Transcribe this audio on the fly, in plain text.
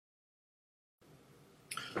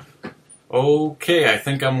Okay, I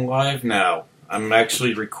think I'm live now. I'm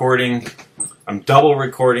actually recording, I'm double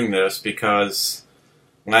recording this because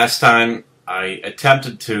last time I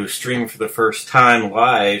attempted to stream for the first time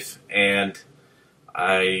live and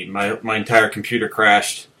my entire computer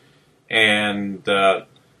crashed and I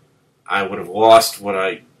would have lost what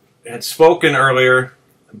I had spoken earlier,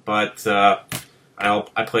 but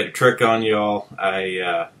I played a trick on y'all.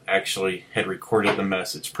 I actually had recorded the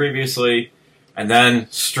message previously and then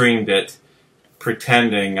streamed it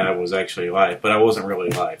pretending I was actually live, but I wasn't really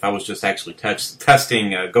live. I was just actually testing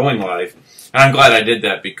going live, and I'm glad I did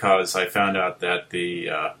that because I found out that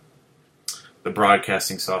the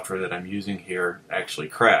broadcasting software that I'm using here actually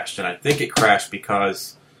crashed, and I think it crashed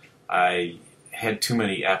because I had too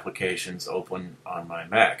many applications open on my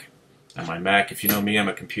Mac. And my Mac, if you know me, I'm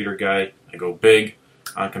a computer guy. I go big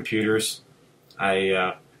on computers.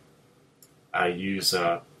 I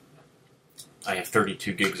have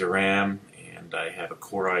 32 gigs of RAM. I have a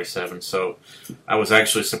Core i7, so I was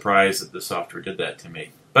actually surprised that the software did that to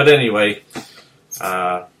me. But anyway,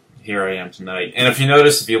 here I am tonight. And if you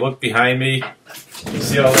notice, if you look behind me, you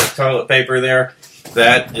see all that toilet paper there?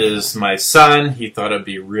 That is my son. He thought it'd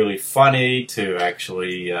be really funny to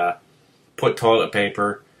actually put toilet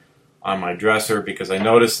paper on my dresser because I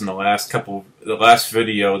noticed in the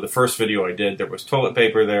first video I did, there was toilet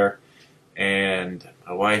paper there, and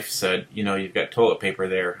my wife said, you know, you've got toilet paper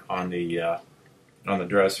there on the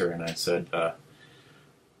dresser, and I said,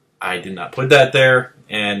 I did not put that there,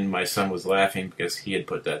 and my son was laughing because he had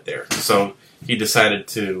put that there. So he decided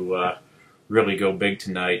to really go big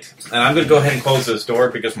tonight. And I'm going to go ahead and close this door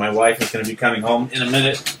because my wife is going to be coming home in a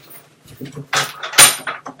minute.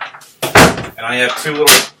 And I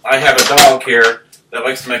have a dog here that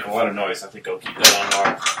likes to make a lot of noise. I think I'll keep that on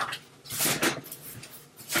lock.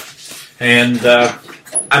 And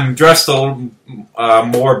I'm dressed a little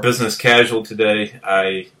more business casual today.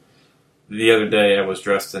 The other day I was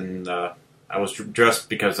dressed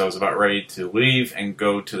because I was about ready to leave and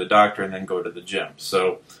go to the doctor and then go to the gym.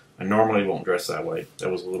 So I normally won't dress that way.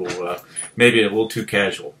 That was maybe a little too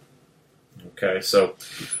casual. Okay, so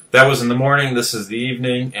that was in the morning. This is the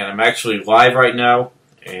evening, and I'm actually live right now,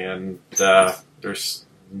 and there's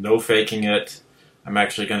no faking it. I'm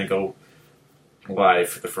actually going to go live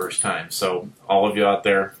for the first time. So all of you out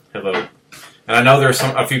there, hello. And I know there's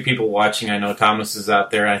a few people watching. I know Thomas is out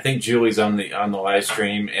there, and I think Julie's on the live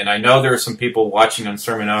stream. And I know there are some people watching on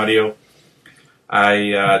Sermon Audio.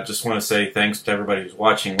 I just want to say thanks to everybody who's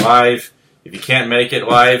watching live. If you can't make it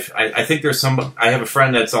live, I think there's I have a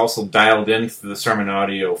friend that's also dialed into the Sermon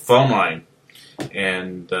Audio phone line,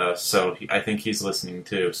 and so I think he's listening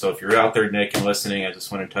too. So if you're out there, Nick, and listening, I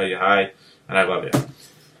just want to tell you hi, and I love you.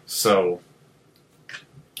 So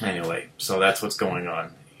anyway, so that's what's going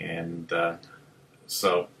on. And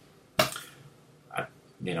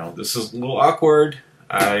this is a little awkward.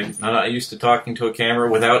 I'm not used to talking to a camera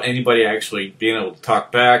without anybody actually being able to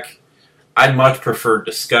talk back. I much prefer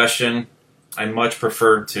discussion. I much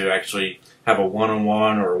prefer to actually have a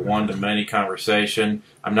one-on-one or a one-to-many conversation.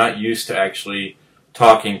 I'm not used to actually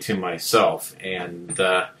talking to myself, and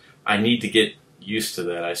I need to get used to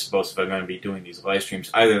that, I suppose, if I'm going to be doing these live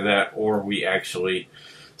streams. Either that or we actually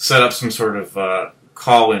set up some sort of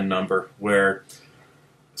call-in number where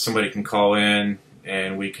somebody can call in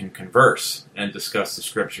and we can converse and discuss the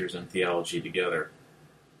scriptures and theology together.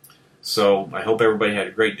 So I hope everybody had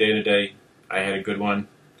a great day today. I had a good one,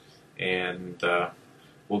 and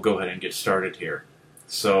we'll go ahead and get started here.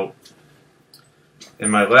 So in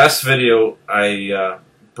my last video, I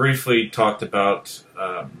briefly talked about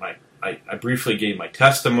I briefly gave my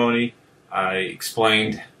testimony. I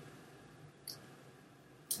explained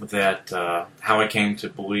that how I came to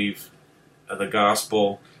believe the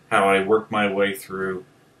gospel, how I worked my way through.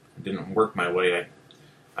 I didn't work my way.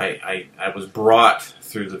 I was brought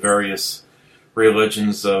through the various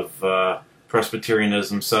religions of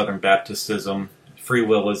Presbyterianism, Southern Baptistism, Free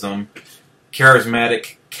Willism,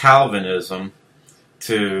 Charismatic Calvinism,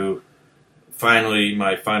 to finally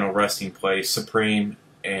my final resting place, supreme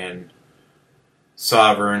and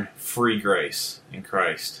sovereign free grace in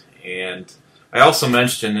Christ. And I also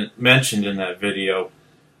mentioned in that video,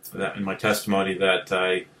 that in my testimony, that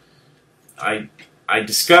I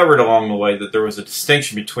discovered along the way that there was a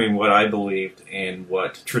distinction between what I believed and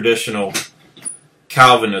what traditional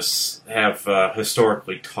Calvinists have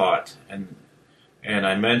historically taught. And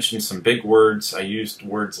I mentioned some big words. I used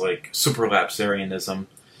words like supralapsarianism,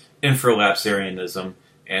 infralapsarianism,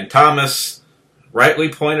 and Thomas rightly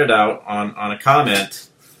pointed out on a comment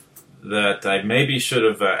that I maybe should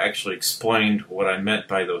have actually explained what I meant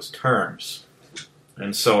by those terms.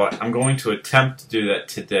 And so I'm going to attempt to do that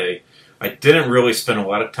today. I didn't really spend a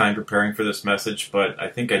lot of time preparing for this message, but I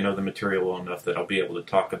think I know the material well enough that I'll be able to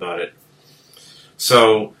talk about it.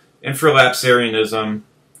 So, infralapsarianism,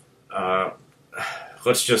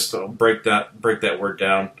 let's just break that word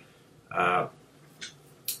down.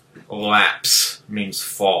 Lapse means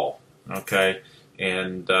fall, okay?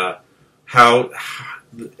 And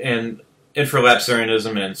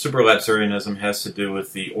infralapsarianism and supralapsarianism has to do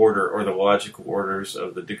with the order or the logical orders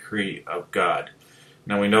of the decree of God.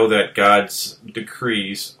 Now we know that God's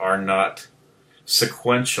decrees are not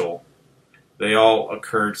sequential. They all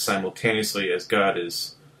occurred simultaneously, as God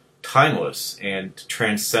is timeless and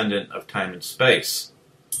transcendent of time and space.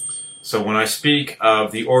 So when I speak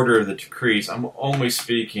of the order of the decrees, I'm only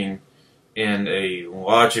speaking in a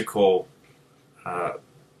logical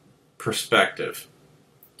perspective.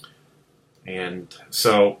 And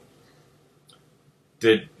so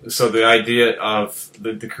the idea of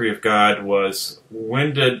the decree of God was,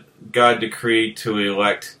 when did God decree to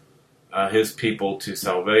elect His people to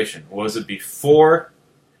salvation? Was it before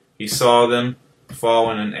He saw them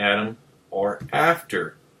fallen in Adam, or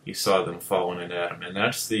after He saw them fallen in Adam? And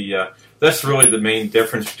that's really the main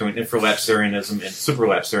difference between infralapsarianism and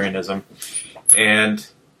supralapsarianism. And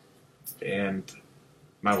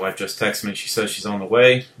my wife just texted me. She says she's on the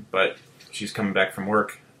way, but she's coming back from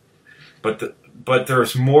work. But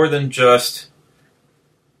there's more than just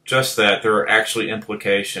that. There are actually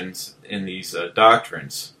implications in these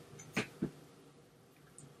doctrines.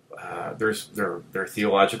 There are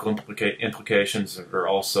theological implications. There are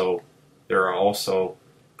also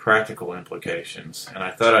practical implications, and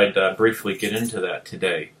I thought I'd briefly get into that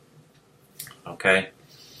today. Okay,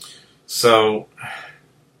 so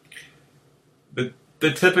the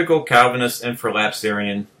typical Calvinist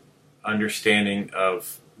infralapsarian understanding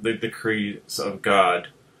of the decrees of God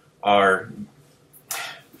are,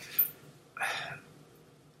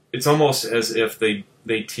 it's almost as if they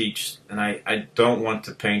teach, and I don't want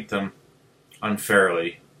to paint them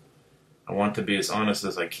unfairly. I want to be as honest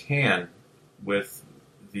as I can with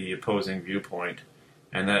the opposing viewpoint,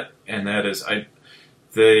 and that is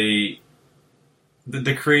the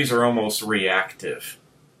decrees are almost reactive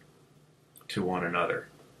to one another.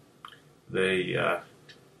 They, for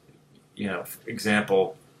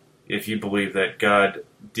example, if you believe that God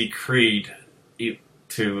decreed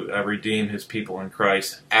to redeem His people in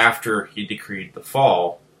Christ after He decreed the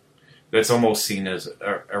fall, that's almost seen as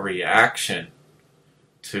a reaction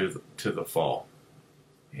to the fall.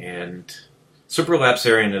 And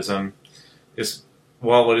supralapsarianism is,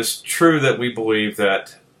 while it is true that we believe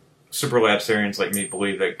that supralapsarians like me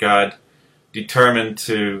believe that God determined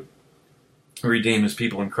to redeem His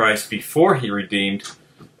people in Christ before He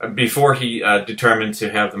determined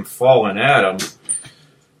to have them fall in Adam,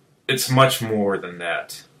 it's much more than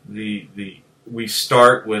that. We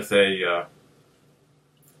start with the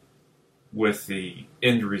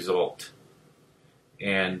end result,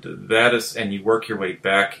 and you work your way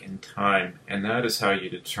back in time, and that is how you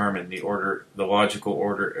determine the logical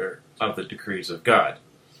order of the decrees of God.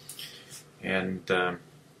 And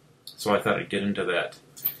so I thought I'd get into that.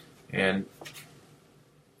 And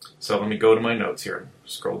so let me go to my notes here.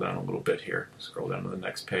 Scroll down a little bit here. Scroll down to the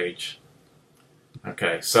next page.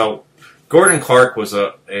 Okay, so Gordon Clark was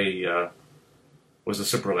a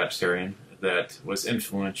supralapsarian that was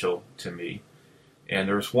influential to me. And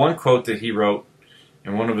there was one quote that he wrote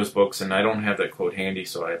in one of his books, and I don't have that quote handy,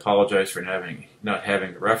 so I apologize for not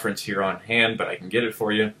having the reference here on hand, but I can get it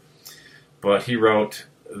for you. But he wrote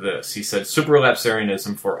this. He said,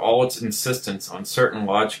 "Supralapsarianism, for all its insistence on certain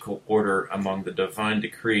logical order among the divine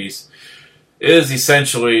decrees, is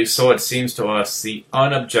essentially, so it seems to us, the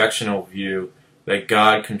unobjectional view that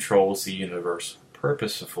God controls the universe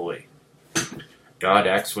purposefully. God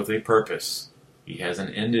acts with a purpose. He has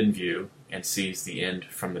an end in view and sees the end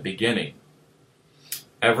from the beginning.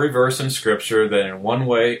 Every verse in Scripture that in one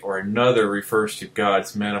way or another refers to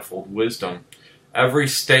God's manifold wisdom, every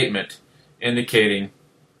statement indicating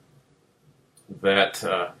that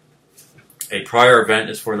a prior event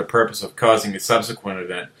is for the purpose of causing a subsequent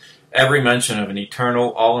event, every mention of an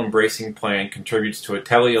eternal, all-embracing plan contributes to a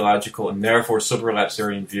teleological and therefore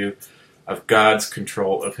supralapsarian view of God's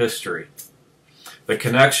control of history. The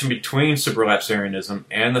connection between supralapsarianism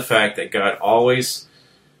and the fact that God always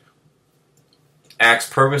acts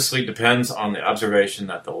purposely depends on the observation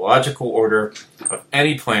that the logical order of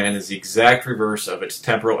any plan is the exact reverse of its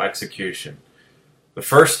temporal execution. The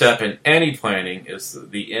first step in any planning is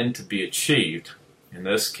the end to be achieved, in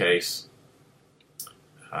this case,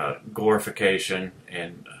 glorification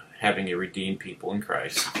and having a redeemed people in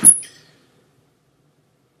Christ."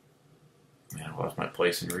 Man, I lost my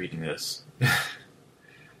place in reading this.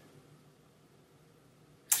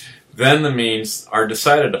 Then the means are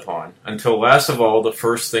decided upon, until last of all the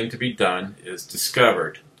first thing to be done is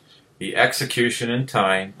discovered. The execution in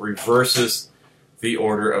time reverses the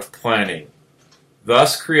order of planning.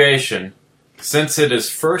 Thus creation, since it is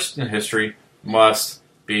first in history, must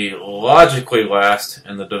be logically last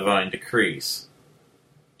in the divine decrees.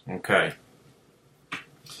 Okay.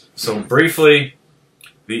 So briefly,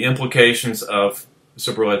 the implications of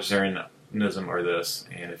superlegendarianism are this,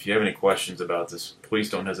 and if you have any questions about this, please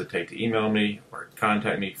don't hesitate to email me or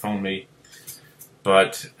contact me, phone me.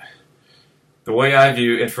 But the way I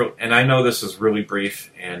view and I know this is really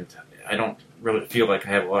brief, and I don't really feel like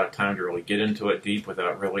I have a lot of time to really get into it deep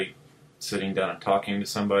without really sitting down and talking to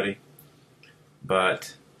somebody.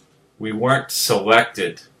 But we weren't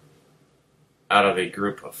selected out of a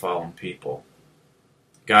group of fallen people.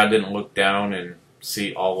 God didn't look down and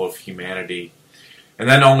see all of humanity and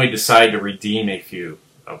then only decide to redeem a few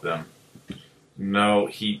of them. No,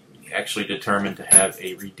 he actually determined to have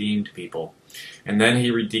a redeemed people. And then he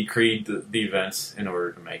decreed the events in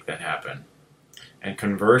order to make that happen. And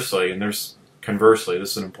conversely, this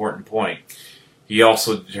is an important point, he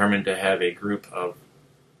also determined to have a group of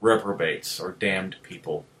reprobates or damned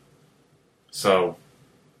people. So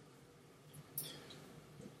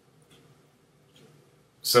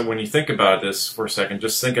when you think about this for a second,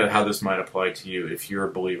 just think of how this might apply to you if you're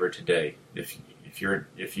a believer today. If you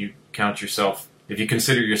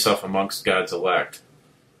consider yourself amongst God's elect.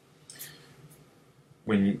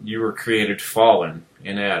 When you were created fallen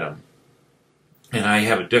in Adam, and I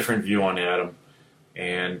have a different view on Adam,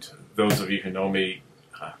 and those of you who know me,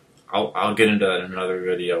 I'll get into that in another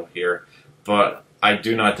video here, but I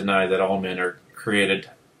do not deny that all men are created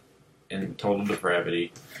in total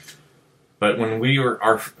depravity. But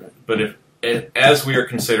as we are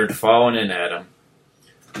considered fallen in Adam,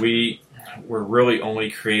 we were really only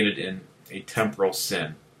created in a temporal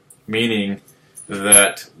sin, meaning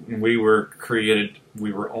that we were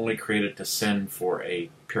only created to sin for a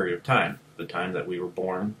period of time, the time that we were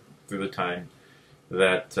born through the time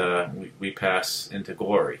that we pass into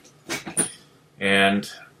glory.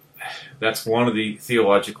 And that's one of the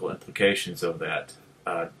theological implications of that.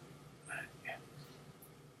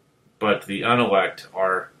 But the unelect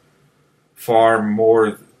are far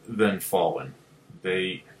more than fallen.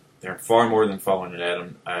 They're far more than fallen in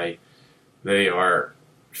Adam. They are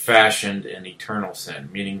fashioned in eternal sin,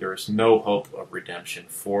 meaning there is no hope of redemption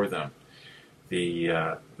for them.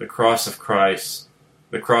 The cross of Christ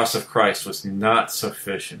was not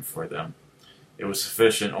sufficient for them. It was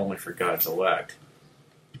sufficient only for God's elect.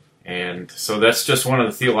 And so that's just one of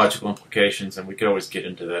the theological implications, and we could always get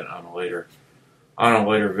into that on a later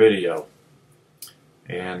video.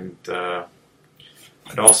 And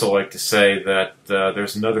I'd also like to say that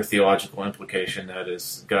there's another theological implication, that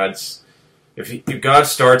is if God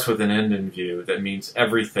starts with an end in view, that means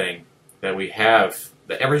everything that we have,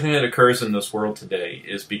 everything that occurs in this world today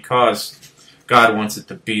is because God wants it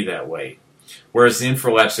to be that way. Whereas the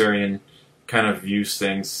infralapsarian kind of views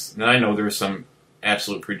things, and I know there are some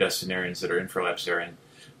absolute predestinarians that are infralapsarian,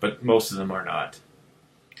 but most of them are not.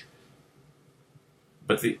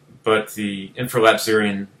 But the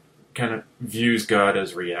infralapsarian kind of views God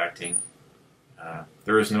as reacting.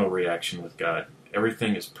 There is no reaction with God.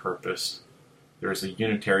 Everything is purposed. There is a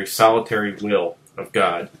unitary, solitary will of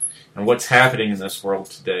God. And what's happening in this world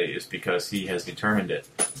today is because He has determined it.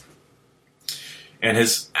 And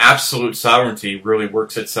His absolute sovereignty really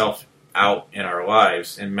works itself out in our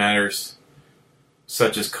lives in matters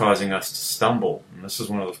such as causing us to stumble. And this is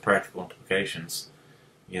one of those practical implications.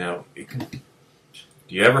 Do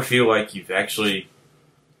you ever feel like you've actually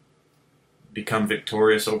become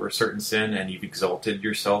victorious over a certain sin and you've exalted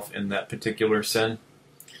yourself in that particular sin,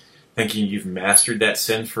 thinking you've mastered that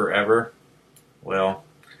sin forever? Well,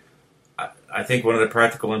 I think one of the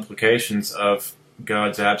practical implications of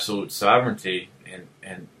God's absolute sovereignty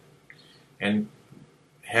and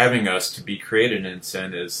having us to be created in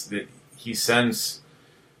sin is that He sends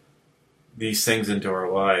these things into our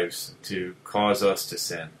lives to cause us to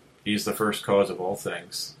sin. He's the first cause of all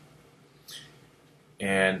things.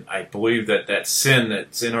 And I believe that sin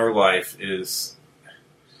that's in our life is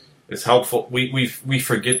helpful. We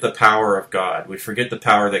forget the power of God. We forget the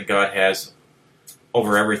power that God has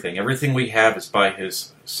over everything. Everything we have is by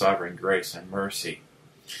His sovereign grace and mercy.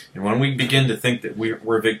 And when we begin to think that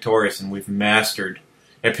we're victorious and we've mastered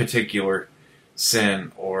a particular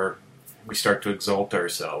sin, or we start to exalt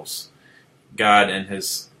ourselves, God in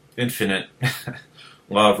His infinite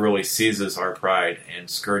love really seizes our pride and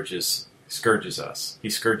scourges us. He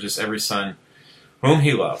scourges every son whom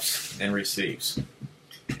He loves and receives.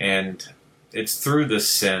 And it's through this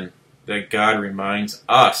sin that God reminds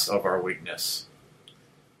us of our weakness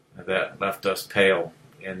that left us pale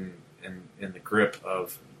in the grip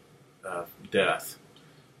of death.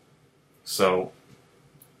 So,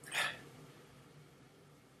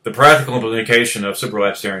 the practical implication of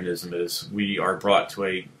supralapsarianism is we are brought to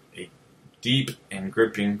a deep and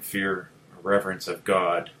gripping fear or reverence of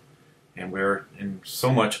God, and we're in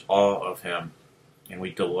so much awe of Him, and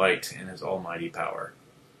we delight in His almighty power.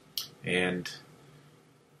 And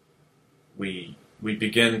we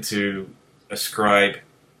begin to ascribe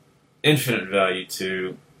infinite value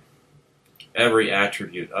to every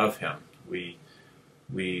attribute of Him. We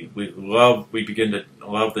begin to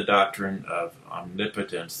love the doctrine of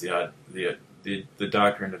omnipotence, the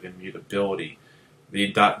doctrine of immutability,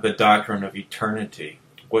 the doctrine of eternity.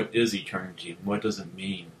 What is eternity? What does it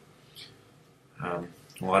mean? A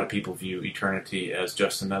lot of people view eternity as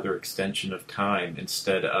just another extension of time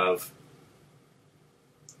instead of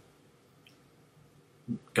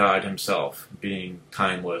God Himself being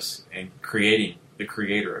timeless and creating, the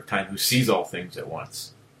creator of time, who sees all things at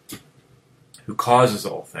once, who causes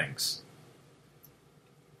all things.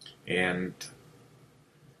 And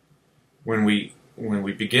when we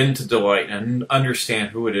begin to delight and understand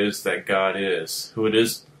who it is that God is, who it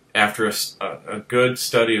is after a good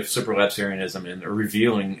study of supralapsarianism and a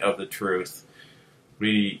revealing of the truth,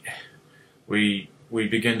 we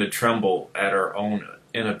begin to tremble at our own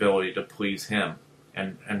inability to please Him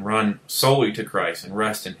and run solely to Christ and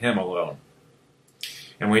rest in Him alone.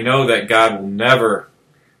 And we know that God will never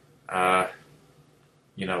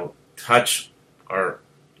touch or,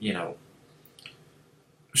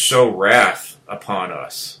 show wrath upon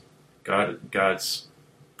us. God's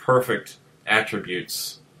perfect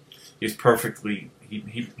attributes. He's perfectly,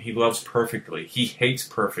 he loves perfectly. He hates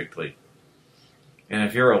perfectly. And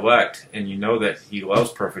if you're elect and you know that He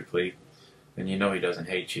loves perfectly, then you know He doesn't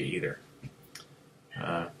hate you either.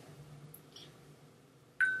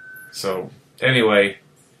 So, anyway,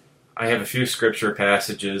 I have a few scripture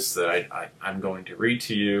passages that I'm going to read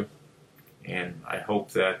to you, and I hope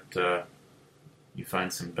that you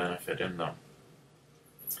find some benefit in them.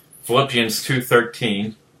 Philippians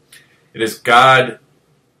 2:13, it is God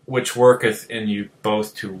which worketh in you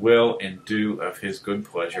both to will and do of His good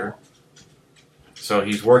pleasure. So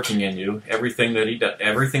He's working in you. Everything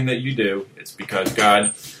that you do, it's because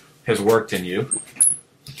God has worked in you.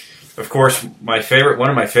 Of course, one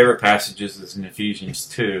of my favorite passages is in Ephesians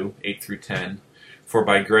 2:8-10. For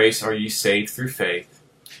by grace are ye saved through faith,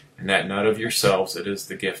 and that not of yourselves, it is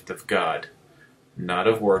the gift of God, not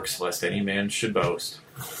of works, lest any man should boast.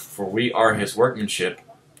 For we are His workmanship,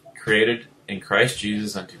 created in Christ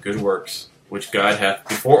Jesus unto good works, which God hath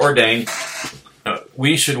before ordained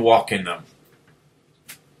we should walk in them.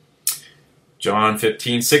 John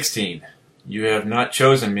 15:16. You have not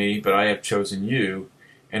chosen me, but I have chosen you,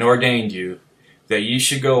 and ordained you, that ye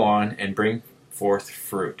should go on and bring forth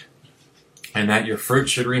fruit, and that your fruit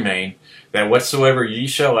should remain, that whatsoever ye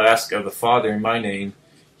shall ask of the Father in my name,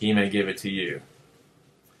 He may give it to you.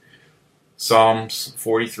 Psalms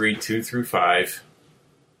 43:2-5.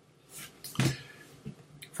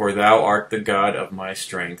 For thou art the God of my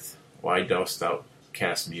strength, why dost thou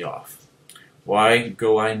cast me off? Why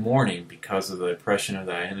go I mourning because of the oppression of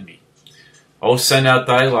thy enemy? O send out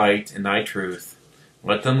thy light and thy truth.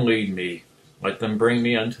 Let them lead me. Let them bring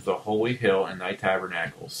me unto the holy hill and thy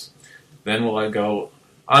tabernacles. Then will I go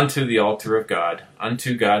unto the altar of God,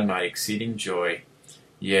 unto God my exceeding joy.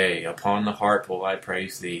 Yea, upon the harp will I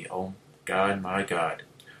praise thee, O God, my God.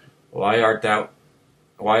 Why art thou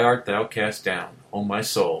cast down, O my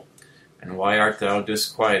soul, and why art thou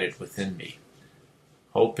disquieted within me?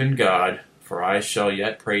 Hope in God, for I shall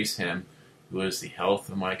yet praise Him, who is the health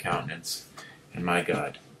of my countenance and my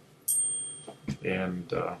God.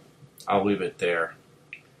 And I'll leave it there.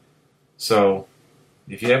 So,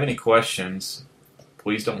 if you have any questions,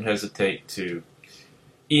 please don't hesitate to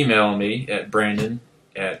email me at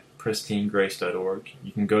brandon@pristinegrace.org.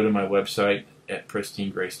 You can go to my website at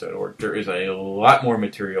pristinegrace.org. There is a lot more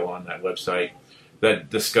material on that website that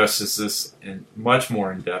discusses this in much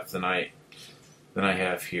more in depth than I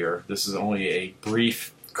have here. This is only a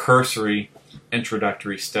brief, cursory,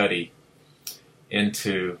 introductory study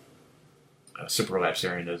into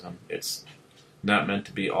supralapsarianism. It's not meant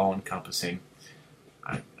to be all-encompassing.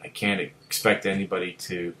 I can't expect anybody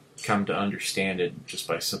to come to understand it just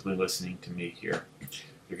by simply listening to me here.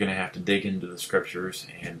 You're going to have to dig into the scriptures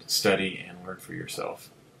and study and learn for yourself.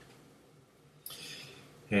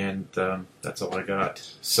 And that's all I got.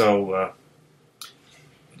 So I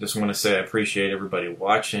just want to say I appreciate everybody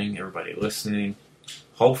watching, everybody listening.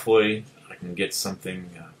 Hopefully I can get something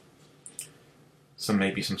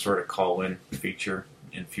maybe some sort of call-in feature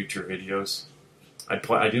in future videos.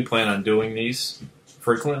 I do plan on doing these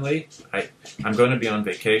frequently. I'm going to be on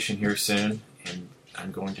vacation here soon, and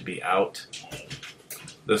I'm going to be out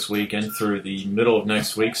this weekend through the middle of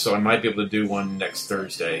next week, so I might be able to do one next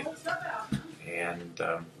Thursday. And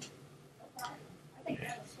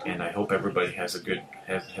I hope everybody has a good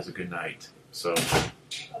night. So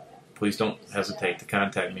please don't hesitate to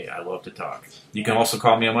contact me. I love to talk. You can also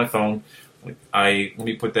call me on my phone. Let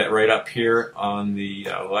me put that right up here on the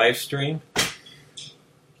live stream.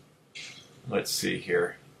 Let's see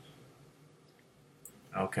here.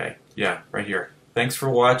 Okay, yeah, right here. Thanks for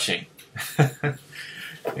watching.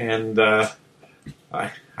 And I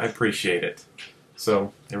appreciate it.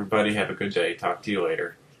 So everybody have a good day. Talk to you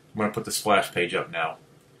later. I'm going to put the splash page up now.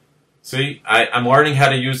 See, I'm learning how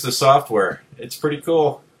to use the software. It's pretty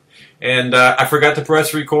cool. And I forgot to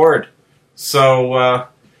press record. So,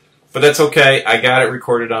 but that's okay. I got it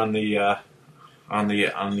recorded on the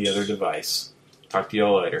other device. Talk to you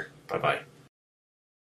all later. Bye-bye.